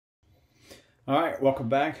All right, welcome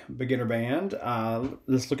back, beginner band.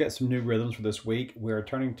 Let's look at some new rhythms for this week. We're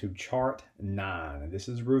turning to chart 9. This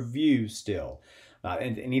is review still. Not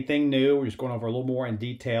anything new. We're just going over a little more in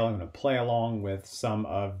detail. I'm going to play along with some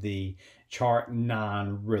of the chart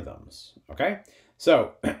 9 rhythms. Okay,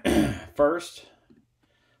 so first,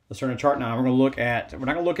 let's turn to chart 9. We're not going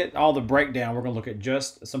to look at all the breakdown. We're going to look at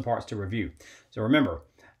just some parts to review. So remember,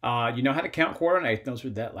 you know how to count quarter and eighth notes.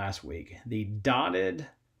 We did that last week. The dotted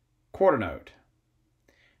quarter note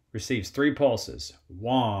receives 3 pulses,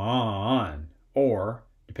 1, or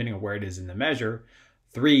depending on where it is in the measure,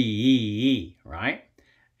 3, right?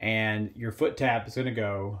 And your foot tap is going to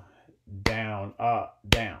go down, up,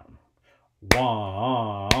 down,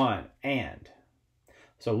 1, and.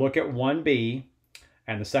 So look at 1B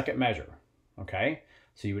and the second measure, okay?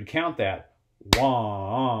 So you would count that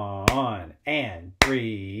 1 and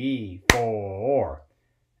 3, 4.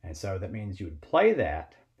 And so that means you would play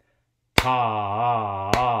that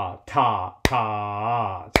ta, ta,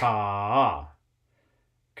 ta, ta.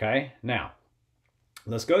 Okay, now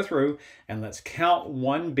let's go through and let's count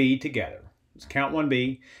 1B together. Let's count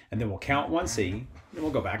 1B and then we'll count 1C. Then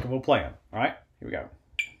we'll go back and we'll play them. All right, here we go.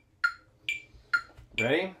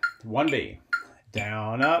 Ready? 1B.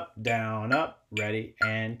 Down, up, ready,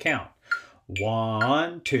 and count.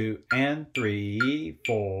 1, 2, and 3,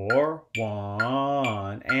 4.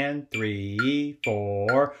 1 and 3,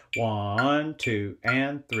 4. 1, 2,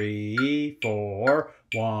 and 3, 4.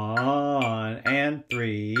 1 and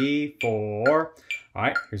 3, 4. All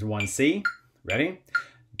right, here's 1C. Ready?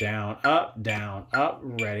 Down, up,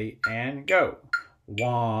 ready, and go.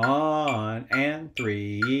 1 and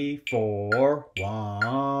 3, 4.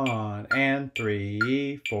 1 and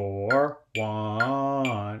 3, 4.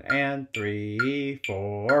 1 and 3,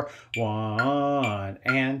 4. 1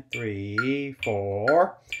 and 3,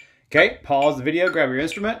 4. Okay, pause the video, grab your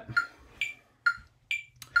instrument.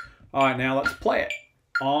 All right, now let's play it.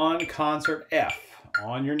 On concert F,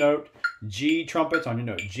 on your note G trumpets, on your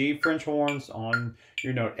note G French horns, on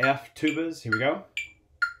your note F tubas. Here we go.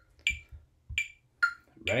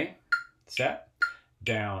 Ready, set,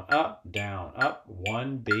 down, up,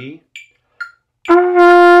 1B.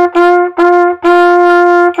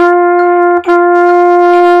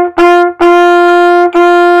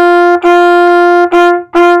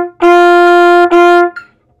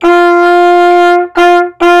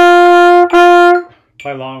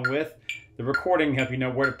 Play along with the recording, help you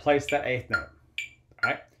know where to place that 8th note.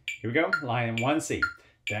 All right, here we go, line in 1C.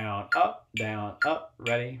 Down, up,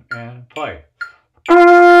 ready, and play. All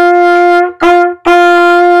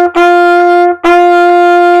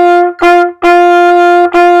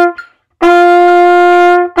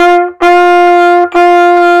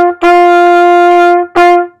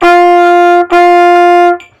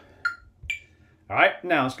right,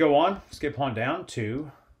 now let's go on. Skip on down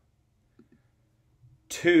to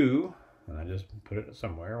 2, and I just put it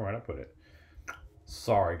somewhere. Where'd I put it?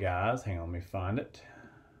 Sorry, guys. Hang on, let me find it.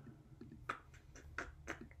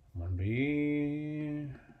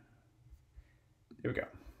 1B. Here we go.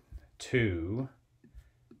 2B.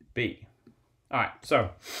 All right, so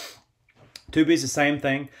 2B is the same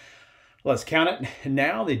thing. Let's count it.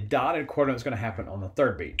 Now the dotted quarter note is going to happen on the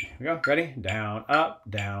 3rd beat. Here we go. Ready? Down, up,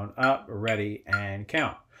 ready, and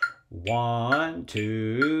count. 1,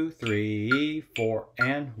 2, 3, 4,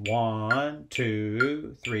 and 1,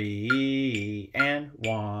 2, 3, and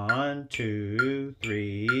 1, 2,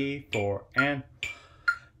 3, 4, and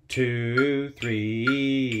 2,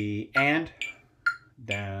 3, and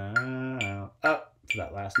down, up to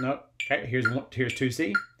that last note. Okay, here's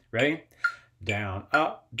 2C. Ready? Down,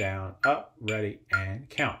 up, ready, and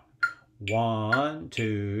count. 1,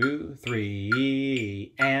 2,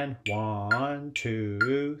 3, and 1,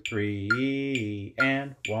 2, 3,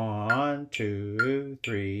 and 1, 2,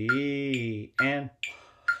 3, and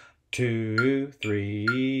 2,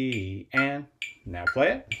 3, and now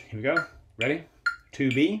play it. Here we go. Ready?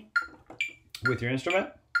 2B with your instrument.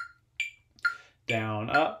 Down,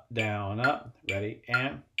 up, ready,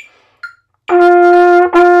 and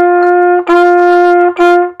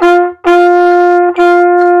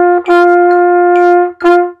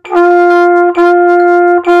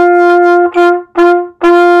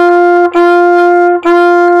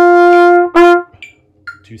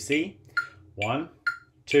 2C. 1,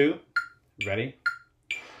 2, ready.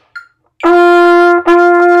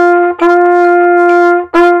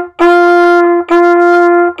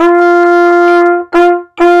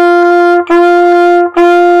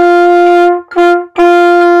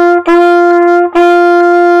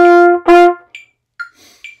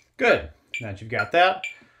 Good. Now that you've got that,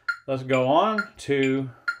 let's go on to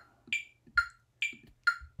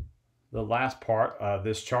the last part of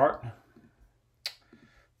this chart.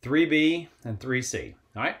 3B and 3C.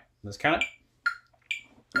 All right, let's count it.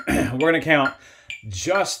 We're going to count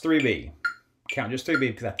just 3B. Count just 3B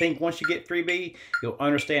because I think once you get 3B, you'll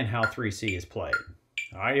understand how 3C is played.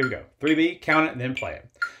 All right, here we go. 3B, count it, and then play it.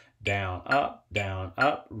 Down,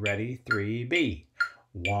 up, ready, 3B.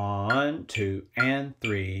 1, 2, and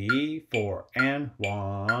 3, 4, and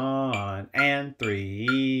 1, and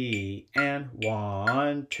 3, and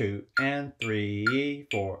 1, 2, and 3,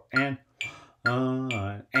 4, and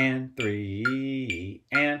 1, and 3,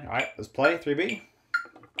 and, all right, let's play 3B.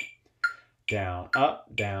 Down,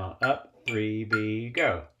 up, 3B,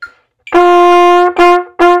 go.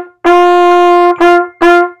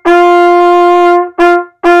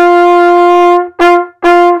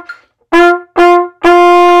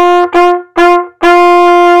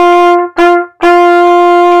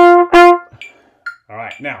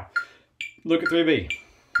 Now, look at 3B.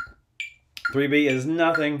 3B is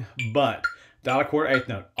nothing but dollar quarter eighth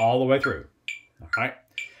note all the way through. All right.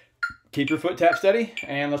 Keep your foot tap steady,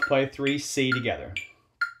 and let's play 3C together.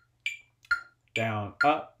 Down,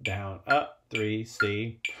 up,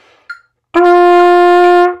 3C.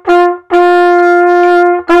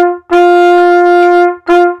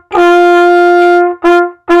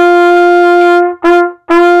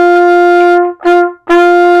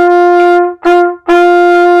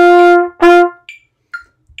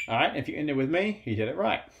 All right, if you ended with me, you did it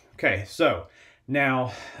right. Okay, so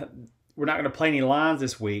now we're not going to play any lines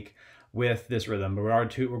this week with this rhythm, but we're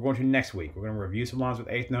going to next week. We're going to review some lines with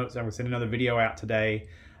eighth notes. I'm going to send another video out today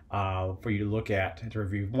for you to look at and to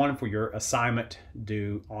review one for your assignment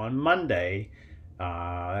due on Monday.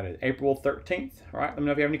 That is April 13th. All right, let me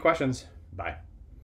know if you have any questions. Bye.